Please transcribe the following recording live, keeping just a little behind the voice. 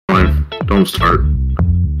Don't start.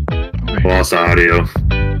 Okay. Lost audio.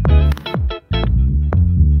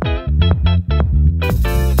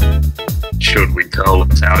 Should we go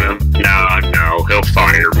without him? No, he'll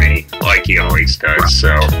fire me like he always does,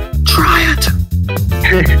 so. Try it!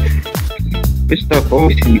 Mr.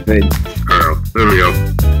 Boseman. Alright, there we go.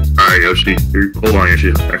 Alright, Yoshi. Hold on,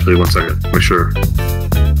 Yoshi. Actually, 1 second. Make sure.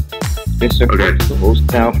 Mr. Okay. Host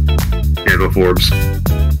now. Yeah, go Forbes.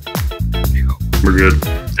 We're good.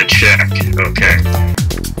 The check, okay.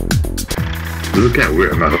 Look at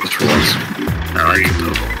weird about this for once. I like it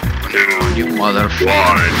though. 2, You motherfucker.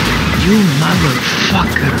 1. You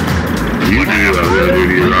motherfucker. You do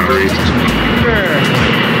you Rory.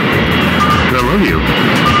 I love you.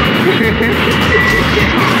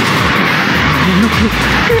 Look,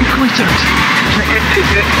 quitters.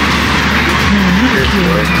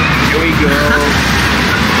 Here we go.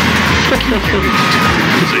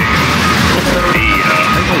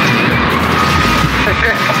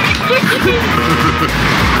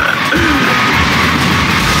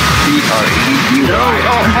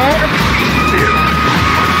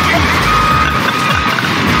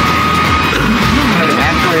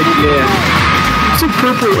 It's a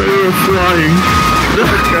purple arrow flying.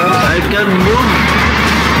 I can move.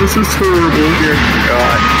 This is horrible. Dear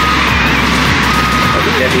God. Oh,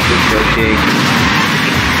 the Debbie is joking.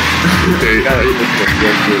 Okay,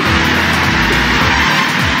 Joking.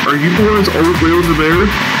 are you the ones all the way over there?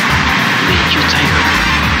 You tiger.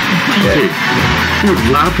 Okay. Dude,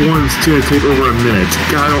 lap 1's gonna take over a minute.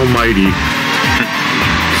 God almighty.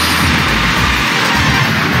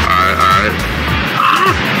 Alright.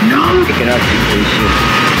 No! Picking up vacation.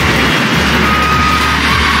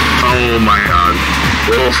 Oh my god.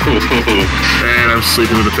 And I'm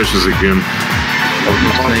sleeping with the fishes again.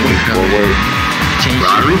 Forward. Change.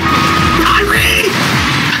 Rodri?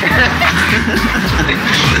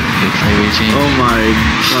 Oh my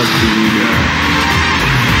fucking god.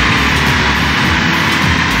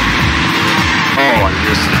 Oh, I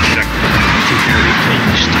just checked.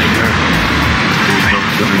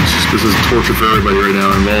 This is torture for everybody right now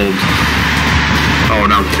involved. Oh,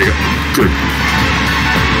 now take it. Good.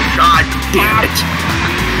 God damn it!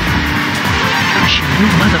 Gosh, you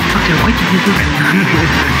motherfucker, why did you do that?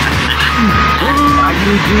 What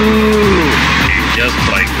you do? Just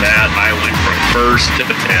like that, I went from 1st to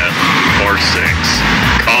 10th or 6th.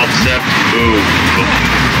 Concept move.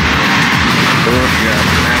 Oh my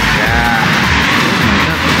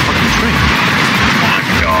god, the fucking train. My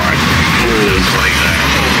god. Just like that.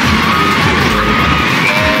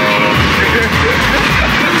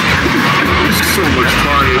 There's so much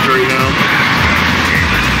carnage right now.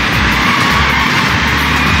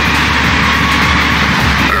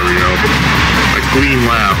 There we go. A clean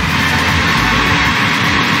lap.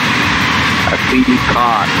 A speedy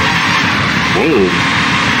car. Whoa.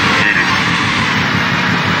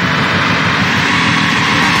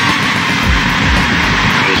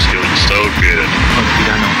 Feels doing so good. Oh,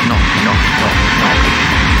 no. No.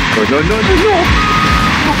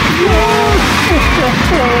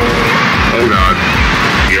 Oh god.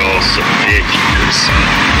 Y'all some bitches.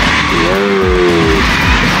 Whoa.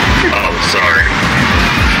 Oh, sorry.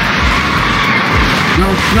 No.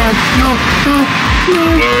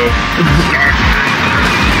 Whoa. Sorry.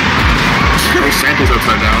 Samples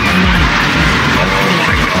upside down. Oh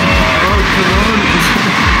my god. Oh, come on.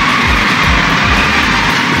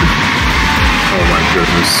 Oh my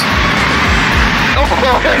goodness.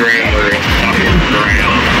 Trailer fucking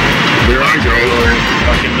ground. There I go. Trailer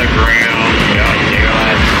fucking the ground. God damn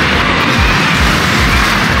it.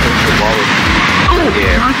 Oh,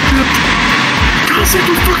 yeah. God,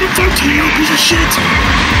 second fucking 13, you piece of shit.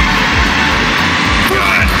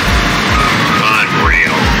 God.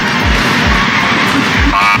 Unreal.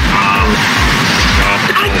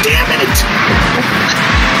 God damn it.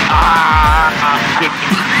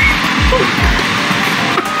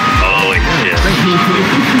 Holy shit.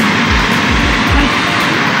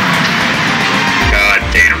 God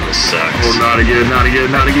damn, this sucks. Oh, not again.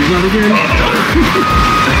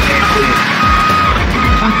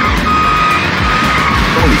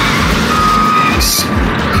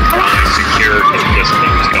 Security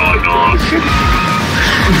system's going off.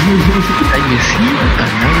 And you see,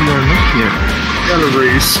 and now you're not here. Got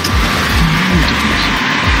erased.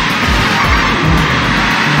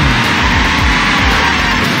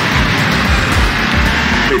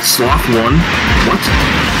 Wait, Sloth 1? What?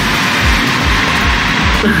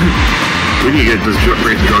 We need to get this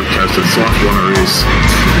race drug tested. Sloth 1 erase.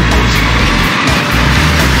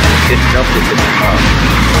 It's up with the car.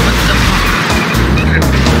 What the fuck?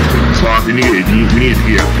 Sloth, we need to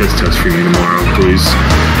get a piss test for you tomorrow, please.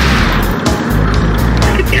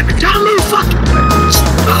 damn it! Don't move! Fuck!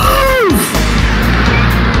 Move!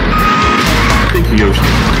 Thank you, Yoshi.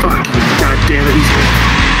 Fuck you! God damn it! He's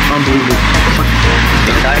unbelievable. Fuck.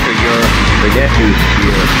 Tiger, your nephew's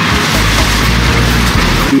here.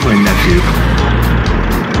 Who's my nephew?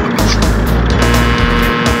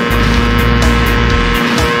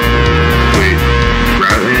 Wait,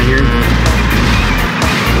 Ratman here?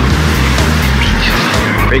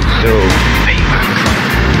 Great, so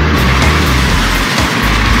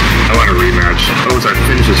I want a rematch. Oh, it's our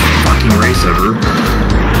finish this fucking race ever.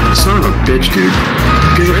 Son of a bitch, dude.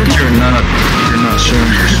 You're not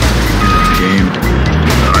sharing your game.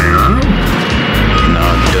 I am? No,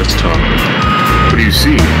 desktop. What do you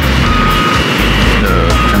see? The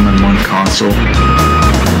M1 console,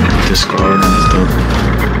 Discord and stuff.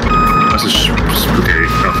 That's okay,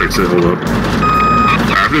 I'll fix it, hold up.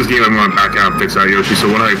 After this game, I'm gonna back out and fix that, Yoshi. So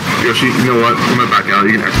when Yoshi, you know what? I'm gonna back out,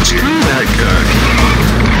 you can execute. Screw that guy.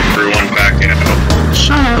 Everyone back out.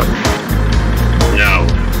 Shut up. No.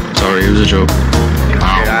 Sorry, it was a joke.